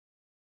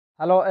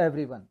Hello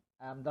everyone,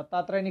 I am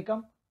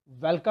Dattatreya.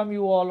 Welcome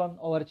you all on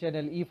our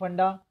channel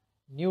eFunda.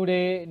 New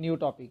day, new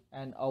topic,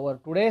 and our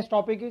today's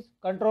topic is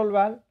control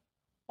valve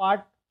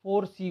part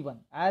 4C1.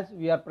 As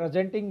we are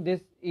presenting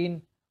this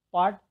in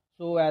part,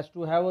 so as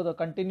to have the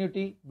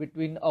continuity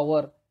between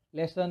our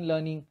lesson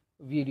learning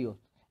videos.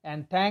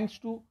 And thanks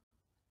to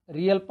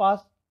Real Pass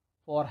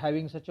for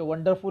having such a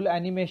wonderful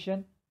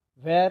animation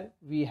where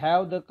we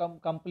have the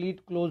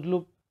complete closed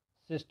loop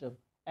system.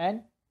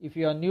 And if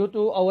you are new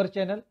to our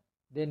channel,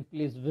 then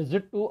please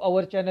visit to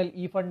our channel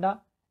eFunda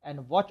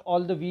and watch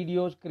all the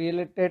videos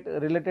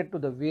related to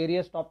the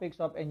various topics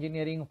of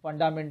engineering,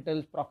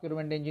 fundamentals,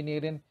 procurement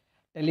engineering,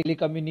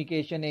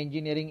 telecommunication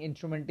engineering,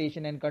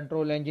 instrumentation and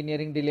control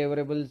engineering,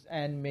 deliverables,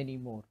 and many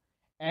more.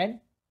 And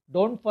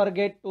don't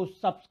forget to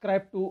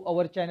subscribe to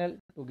our channel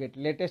to get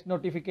latest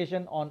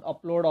notification on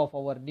upload of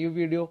our new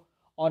video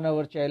on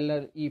our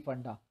channel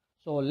eFunda.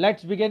 So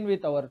let's begin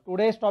with our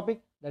today's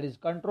topic, that is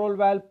control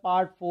valve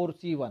part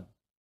 4C1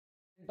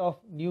 of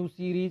new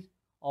series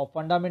of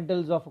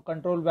fundamentals of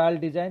control valve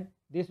design.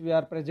 This we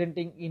are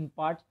presenting in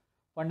parts.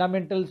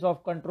 Fundamentals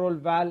of control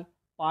valve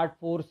part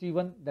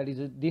 4C1, that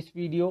is this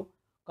video.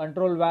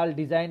 Control valve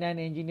design and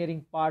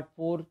engineering part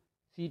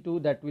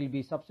 4C2, that will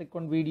be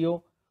subsequent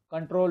video.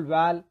 Control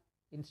valve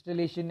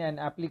installation and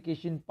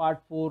application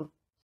part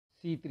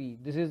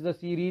 4C3. This is the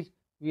series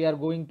we are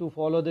going to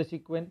follow the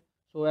sequence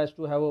so as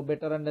to have a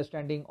better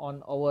understanding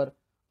on our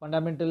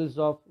fundamentals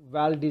of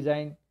valve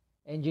design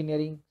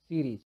engineering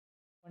series.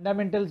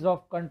 Fundamentals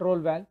of control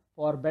valve.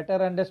 For better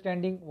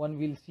understanding, one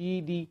will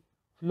see the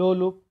flow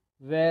loop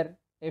where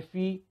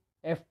FE,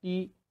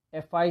 FT,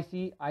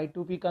 FIC,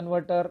 I2P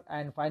converter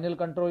and final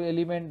control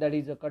element, that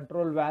is a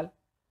control valve,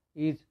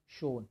 is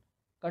shown.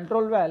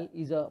 Control valve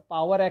is a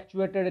power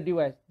actuated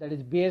device that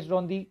is based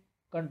on the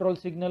control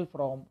signal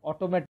from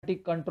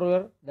automatic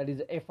controller, that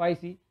is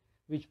FIC,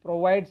 which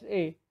provides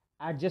a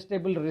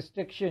adjustable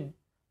restriction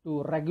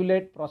to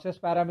regulate process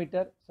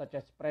parameter such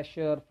as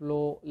pressure,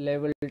 flow,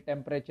 level,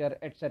 temperature,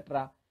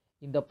 etc.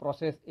 in the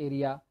process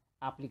area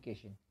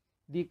application.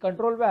 The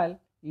control valve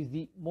is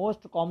the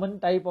most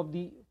common type of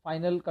the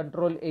final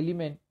control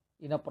element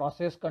in a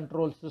process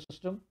control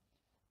system.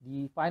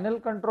 The final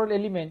control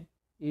element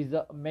is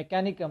a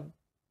mechanism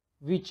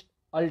which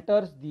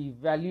alters the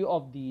value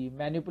of the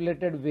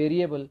manipulated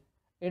variable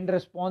in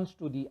response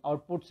to the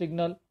output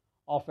signal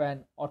of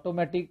an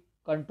automatic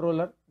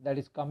controller that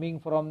is coming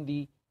from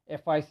the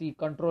FIC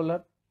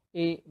controller.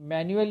 A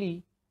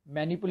manually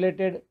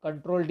manipulated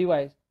control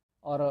device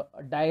or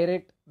a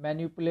direct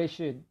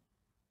manipulation.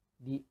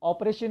 The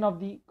operation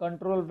of the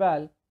control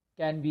valve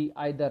can be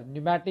either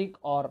pneumatic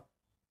or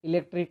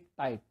electric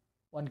type.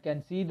 One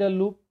can see the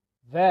loop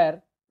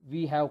where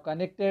we have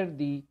connected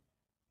the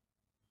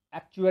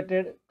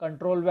actuated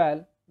control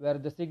valve where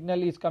the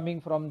signal is coming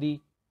from the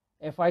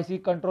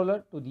FIC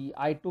controller to the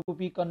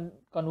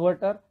I2P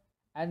converter,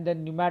 and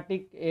then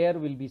pneumatic air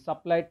will be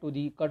supplied to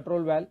the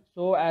control valve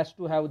so as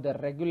to have the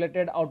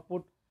regulated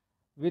output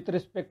with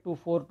respect to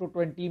 4 to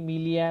 20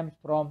 milliamps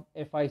from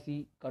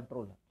FIC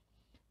controller.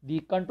 The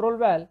control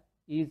valve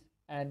is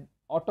an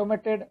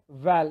automated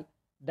valve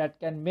that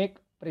can make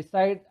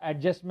precise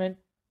adjustment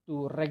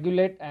to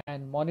regulate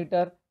and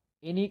monitor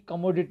any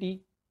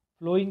commodity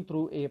flowing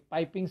through a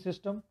piping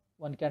system.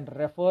 One can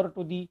refer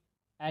to the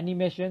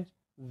animations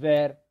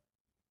where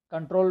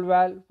control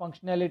valve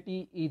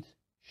functionality is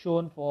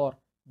shown for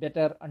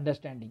better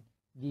understanding.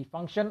 The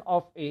function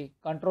of a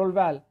control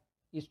valve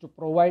is to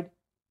provide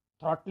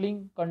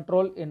throttling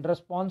control in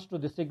response to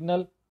the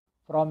signal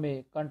from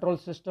a control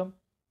system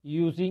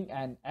using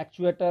an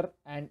actuator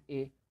and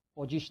a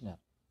positioner.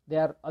 They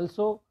are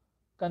also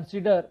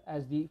considered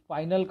as the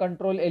final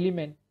control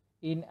element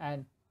in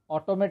an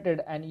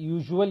automated and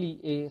usually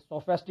a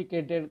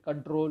sophisticated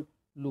control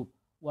loop.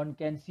 One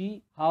can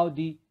see how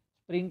the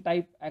spring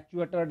type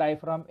actuator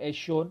diaphragm is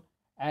shown,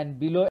 and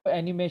below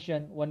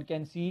animation one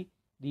can see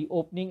the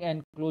opening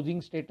and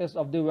closing status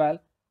of the valve,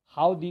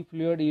 how the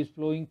fluid is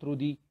flowing through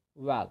the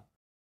valve.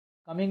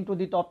 Coming to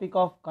the topic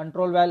of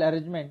control valve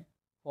arrangement,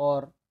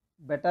 for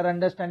better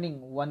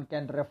understanding one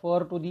can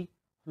refer to the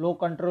flow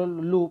control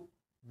loop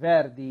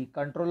where the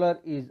controller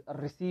is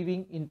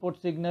receiving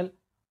input signal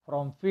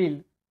from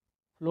field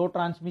flow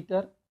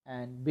transmitter,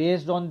 and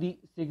based on the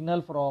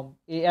signal from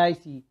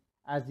AIC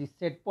as the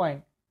set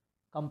point,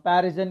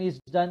 comparison is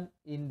done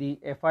in the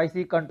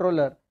FIC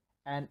controller,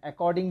 and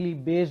accordingly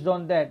based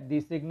on that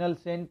the signal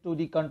sent to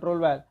the control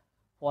valve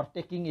for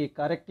taking a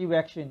corrective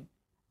action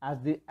as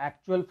the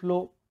actual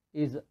flow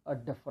is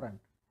different.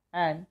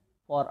 And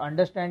for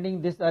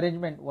understanding this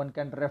arrangement one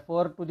can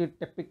refer to the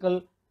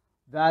typical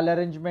valve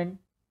arrangement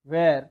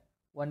where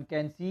one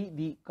can see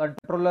the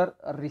controller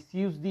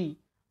receives the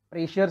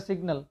pressure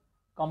signal,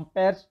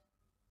 compares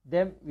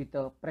them with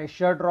a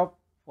pressure drop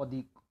for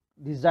the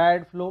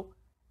desired flow,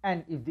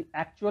 and if the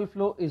actual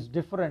flow is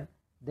different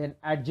then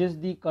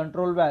adjust the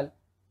control valve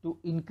to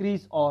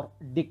increase or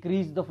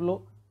decrease the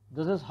flow.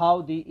 This is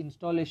how the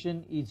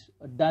installation is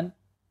done,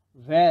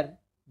 where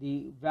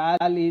the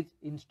valve is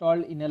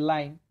installed in a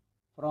line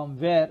from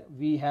where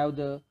we have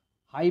the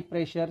high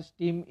pressure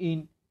steam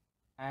in,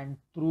 and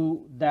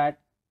through that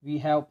we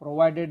have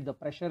provided the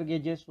pressure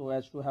gauges so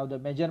as to have the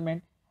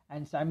measurement,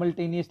 and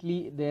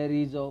simultaneously there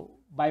is a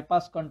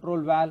bypass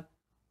control valve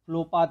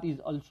flow path is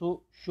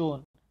also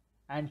shown,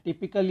 and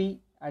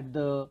typically at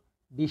the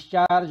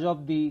discharge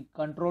of the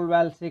control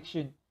valve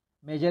section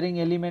measuring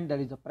element, that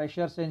is a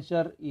pressure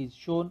sensor, is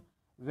shown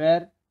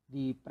where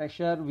the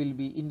pressure will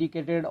be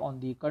indicated on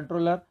the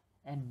controller,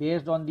 and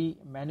based on the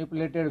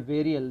manipulated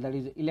variable, that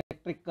is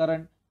electric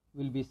current,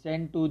 will be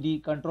sent to the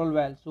control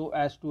valve so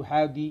as to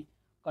have the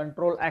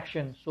control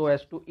action so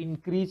as to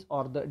increase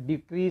or the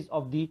decrease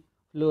of the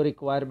flow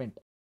requirement.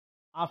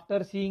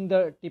 After seeing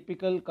the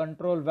typical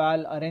control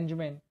valve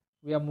arrangement,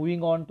 we are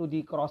moving on to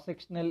the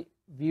cross-sectional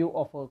view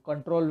of a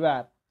control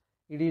valve.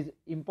 It is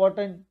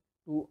important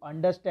to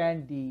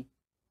understand the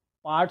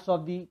parts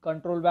of the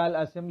control valve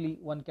assembly.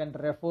 One can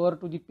refer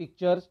to the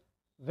pictures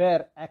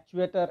where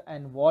actuator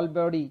and valve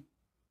body.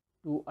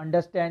 To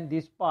understand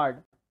this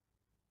part,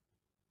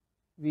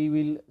 we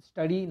will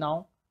study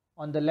now.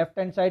 On the left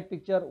hand side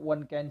picture,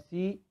 one can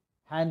see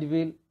hand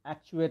wheel,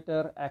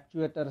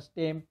 actuator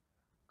stem,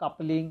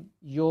 coupling,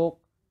 yoke,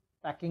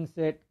 packing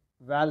set,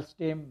 valve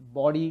stem,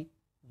 body,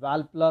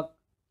 valve plug,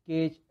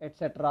 cage,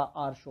 etc.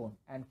 are shown.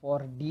 And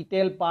for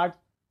detailed parts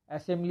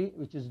assembly,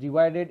 which is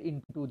divided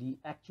into the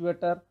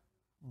actuator,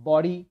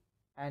 body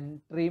and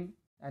trim,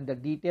 and the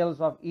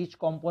details of each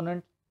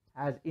component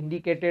as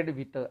indicated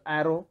with the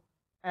arrow,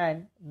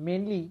 and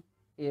mainly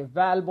a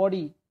valve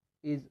body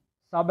is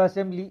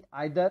subassembly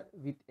either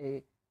with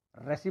a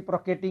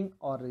reciprocating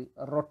or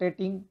a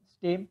rotating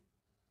stem,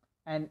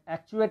 and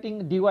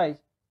actuating device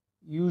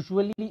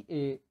usually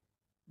a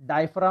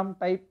diaphragm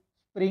type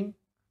spring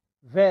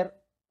where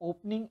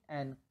opening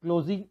and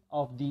closing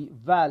of the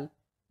valve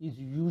is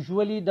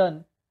usually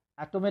done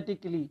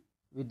automatically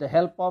with the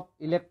help of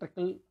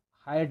electrical,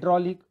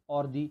 hydraulic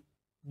or the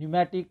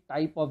pneumatic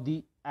type of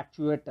the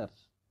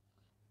actuators.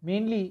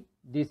 Mainly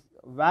this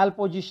valve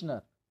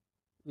positioner,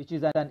 which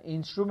is an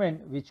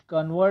instrument which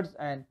converts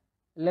an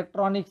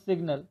electronic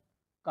signal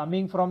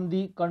coming from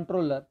the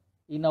controller.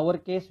 In our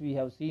case, we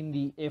have seen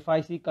the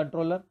FIC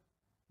controller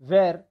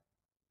where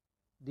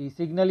the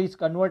signal is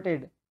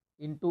converted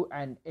into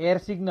an air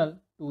signal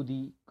to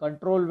the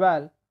control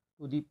valve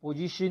to the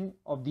position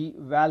of the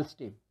valve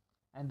stem,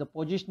 and the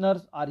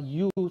positioners are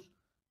used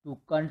to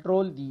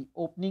control the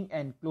opening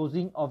and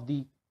closing of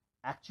the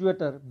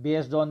actuator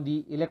based on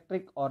the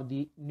electric or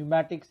the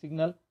pneumatic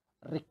signal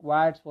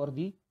required for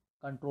the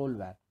control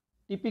valve.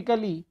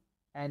 Typically,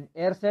 an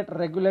air set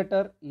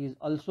regulator is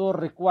also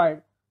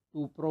required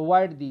to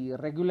provide the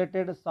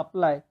regulated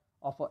supply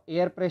of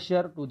air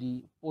pressure to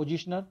the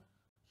positioner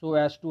so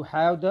as to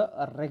have the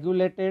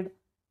regulated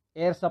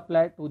air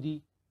supply to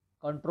the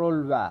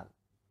control valve.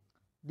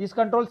 These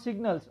control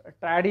signals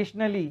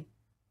traditionally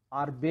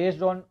are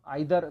based on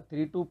either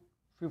 3 to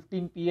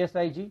 15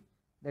 psig,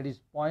 that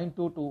is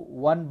 0.2 to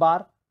 1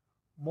 bar.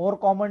 More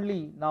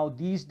commonly now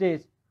these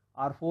days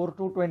are 4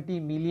 to 20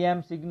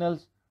 milliamp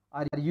signals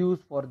are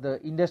used for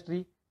the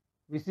industry,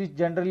 which is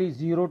generally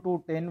 0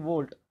 to 10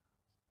 volt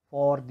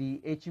for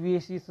the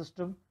HVAC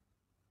system,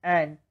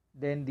 and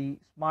then the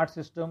smart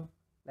system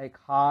like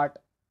HART,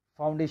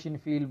 foundation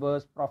field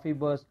bus,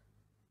 Profibus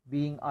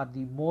being are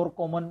the more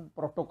common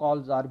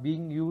protocols are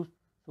being used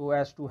so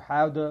as to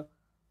have the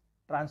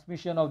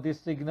transmission of this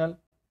signal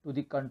to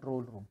the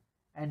control room.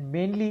 And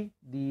mainly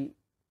the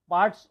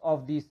parts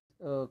of this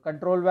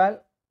control valve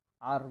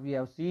are, we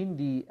have seen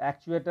the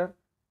actuator,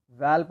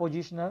 valve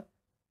positioner,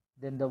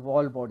 then the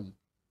valve body.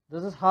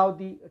 This is how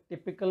the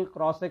typical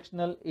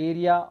cross-sectional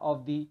area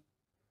of the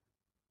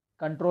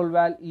control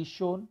valve is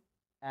shown,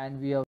 and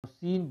we have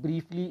seen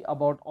briefly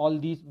about all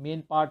these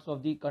main parts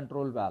of the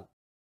control valve.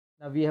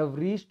 Now we have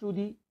reached to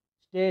the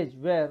stage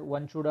where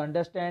one should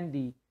understand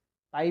the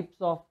types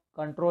of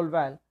control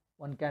valve.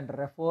 One can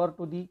refer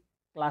to the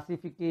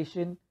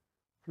classification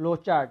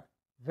flowchart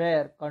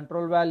where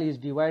control valve is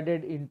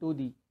divided into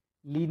the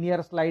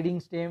linear sliding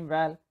stem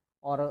valve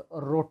or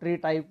a rotary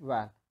type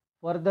valve.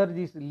 Further,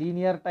 this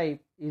linear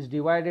type is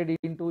divided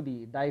into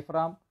the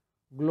diaphragm,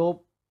 globe,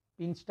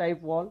 pinch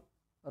type valve.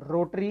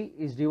 Rotary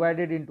is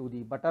divided into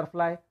the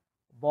butterfly,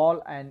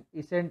 ball and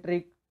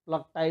eccentric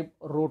plug type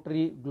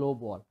rotary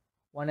globe valve.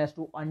 One has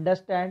to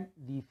understand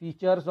the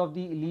features of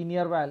the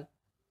linear valve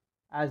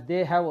as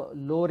they have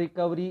low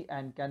recovery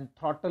and can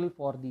throttle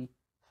for the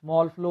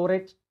small flow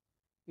rates.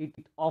 It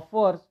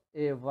offers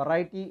a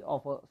variety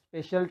of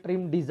special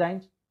trim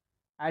designs.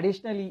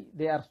 Additionally,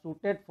 they are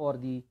suited for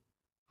the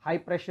high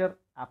pressure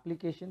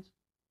applications,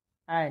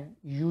 and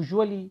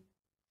usually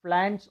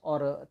flants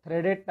or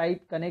threaded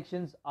type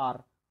connections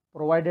are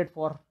provided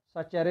for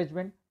such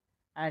arrangement,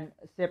 and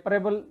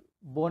separable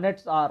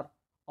bonnets are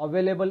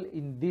available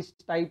in these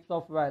types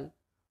of valve.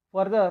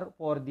 Further,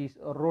 for these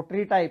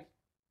rotary types,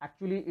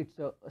 actually it's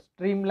a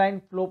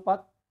streamlined flow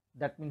path.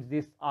 That means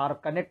these are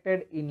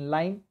connected in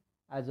line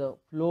as a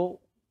flow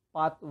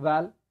path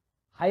valve.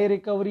 High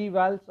recovery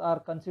valves are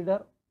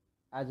considered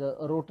as a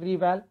rotary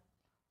valve.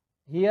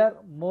 Here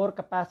more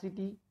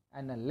capacity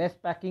and less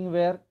packing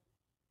wear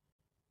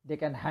They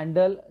can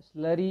handle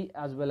slurry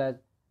as well as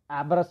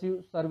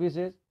abrasive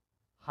surfaces,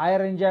 high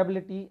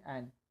rangeability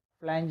and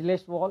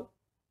flangeless wall,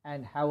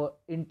 and have an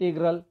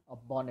integral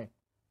bonnet.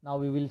 Now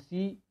we will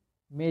see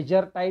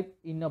major type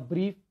in a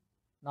brief.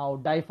 Now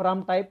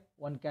diaphragm type,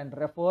 one can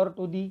refer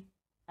to the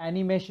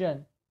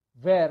animation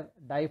where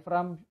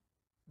diaphragm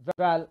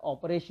valve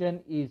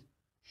operation is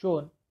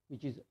shown,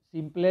 which is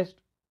simplest,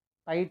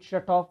 tight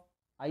shut off,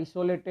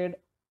 isolated,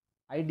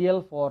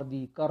 ideal for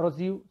the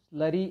corrosive,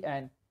 slurry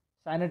and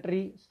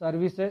sanitary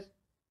services,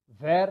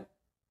 where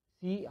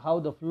see how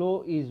the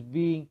flow is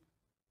being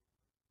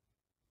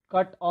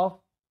cut off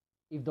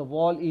if the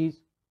wall is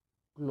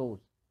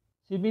closed.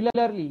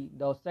 Similarly,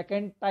 the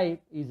second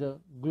type is a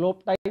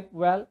globe type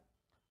valve.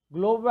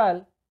 Globe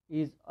valve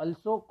is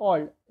also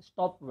called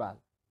stop valve,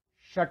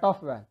 shut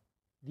off valve.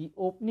 The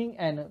opening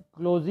and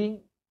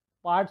closing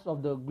parts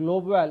of the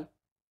globe valve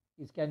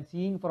is can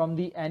seen from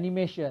the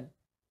animation,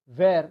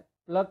 where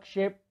plug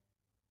shape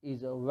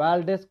is a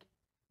valve disc,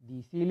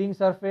 the sealing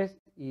surface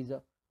is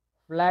a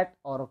flat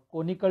or a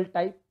conical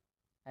type,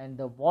 and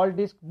the valve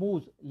disc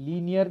moves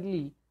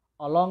linearly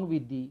along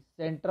with the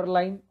center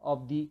line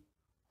of the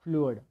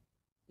fluid.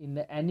 In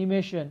the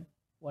animation,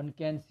 one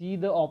can see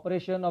the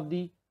operation of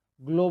the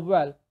globe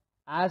valve.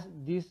 As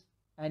this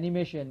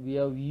animation we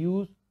have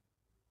used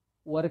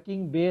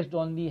working based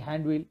on the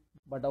hand wheel,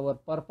 but our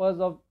purpose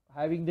of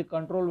having the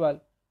control valve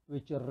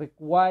which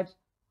requires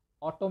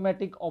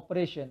automatic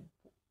operation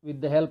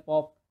with the help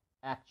of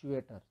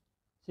actuators.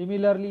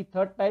 Similarly,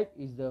 third type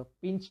is the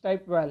pinch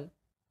type valve.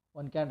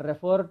 One can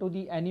refer to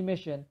the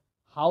animation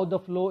how the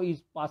flow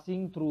is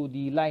passing through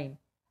the line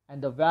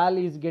and the valve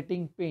is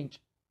getting pinched.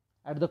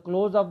 At the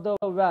close of the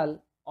valve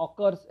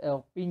occurs a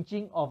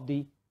pinching of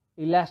the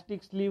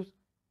elastic sleeves,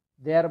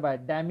 thereby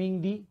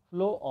damming the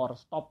flow or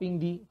stopping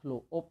the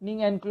flow.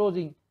 Opening and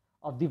closing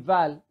of the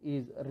valve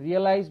is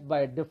realized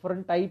by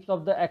different types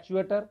of the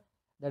actuator,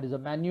 that is a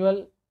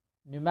manual,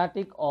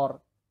 pneumatic or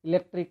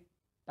electric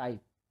type.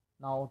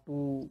 Now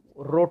to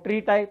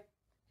rotary type,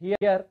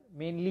 here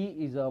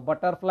mainly is a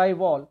butterfly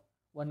valve.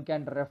 One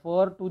can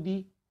refer to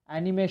the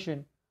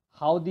animation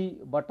how the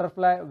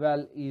butterfly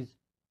valve is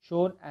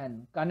shown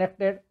and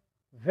connected,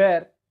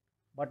 where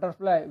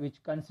butterfly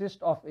which consists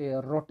of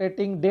a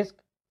rotating disc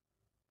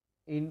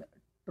in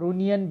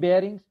trunnion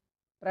bearings.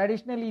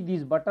 Traditionally,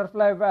 these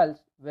butterfly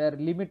valves were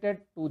limited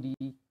to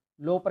the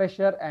low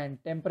pressure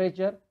and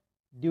temperature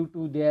due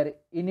to their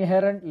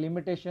inherent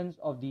limitations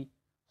of the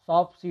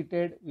soft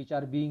seated which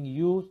are being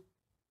used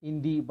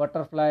in the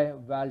butterfly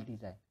valve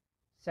design.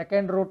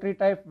 Second rotary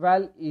type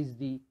valve is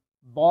the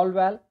ball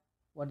valve.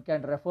 One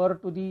can refer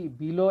to the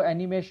below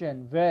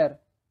animation where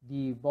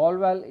the ball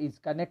valve is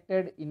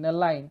connected in a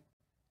line.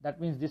 That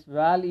means this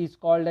valve is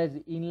called as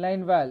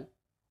inline valve,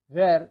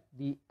 where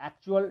the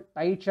actual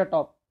tight shut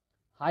off,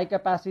 high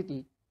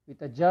capacity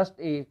with just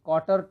a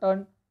quarter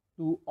turn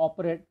to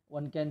operate.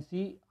 One can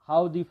see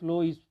how the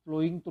flow is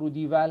flowing through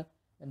the valve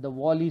and the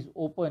wall is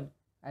open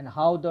and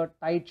how the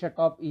tight shut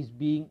off is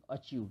being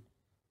achieved.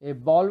 A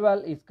ball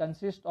valve is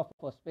consists of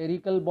a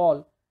spherical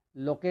ball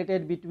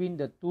located between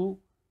the two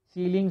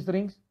sealing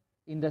rings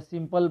in the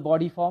simple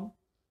body form.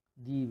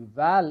 The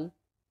valve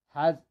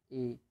has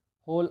a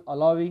hole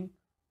allowing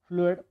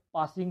fluid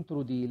passing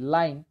through the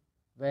line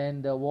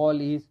when the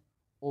wall is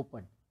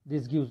open.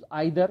 This gives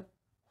either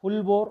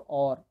full bore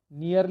or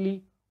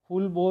nearly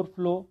full bore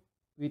flow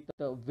with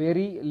a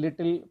very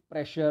little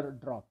pressure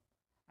drop.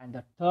 And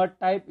the third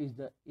type is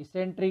the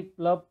eccentric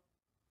plug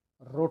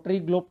rotary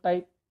globe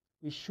type,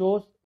 which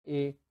shows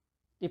a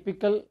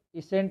typical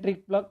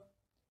eccentric plug.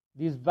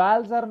 These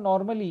valves are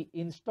normally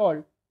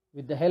installed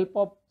with the help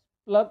of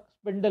plug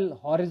spindle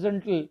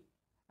horizontal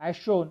as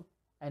shown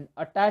and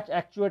attach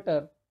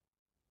actuator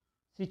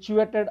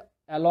situated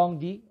along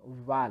the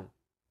valve.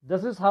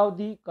 This is how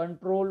the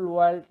control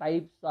valve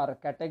types are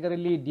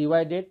categorically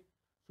divided.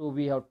 So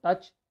we have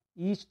touched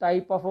each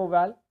type of a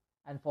valve,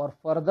 and for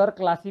further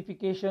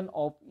classification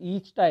of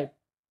each type,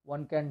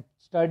 one can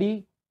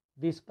study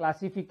this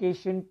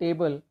classification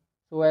table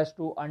so as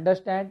to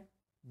understand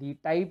the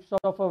types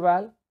of a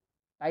valve,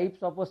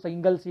 types of a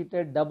single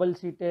seated, double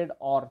seated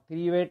or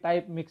three-way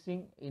type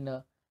mixing in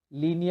a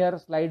linear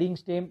sliding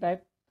stem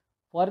type.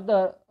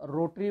 Further,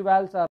 rotary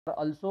valves are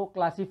also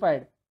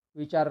classified,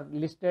 which are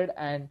listed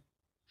and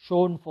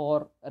shown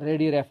for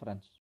ready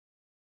reference.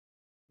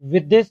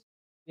 With this,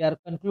 we are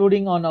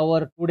concluding on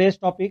our today's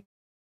topic,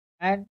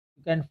 and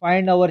you can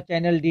find our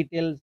channel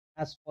details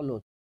as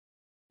follows.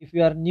 If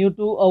you are new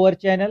to our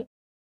channel,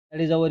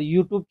 that is our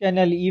YouTube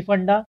channel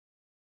eFunda,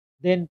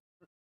 then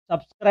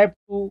subscribe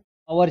to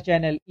our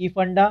channel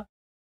eFunda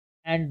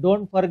and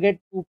don't forget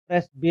to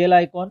press bell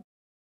icon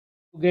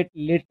to get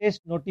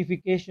latest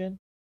notification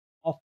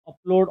of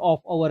upload of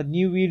our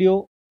new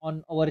video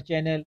on our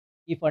channel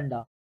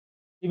eFunda.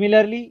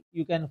 Similarly,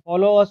 you can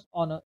follow us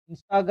on a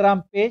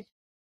Instagram page.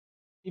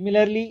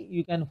 Similarly,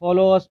 you can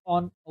follow us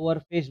on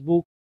our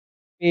Facebook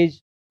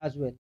page as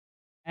well.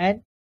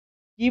 And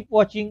keep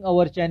watching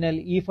our channel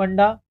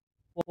eFunda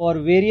for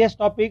various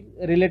topics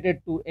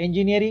related to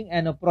engineering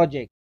and a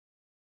project.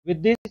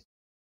 With this,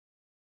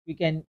 We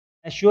can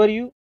assure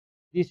you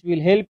this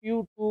will help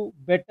you to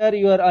better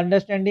your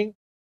understanding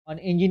on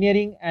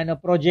engineering and a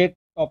project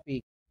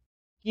topic.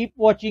 Keep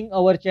watching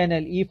our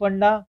channel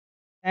eFunda.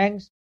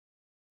 Thanks.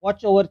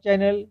 Watch our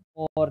channel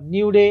for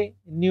new day,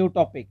 new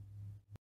topic.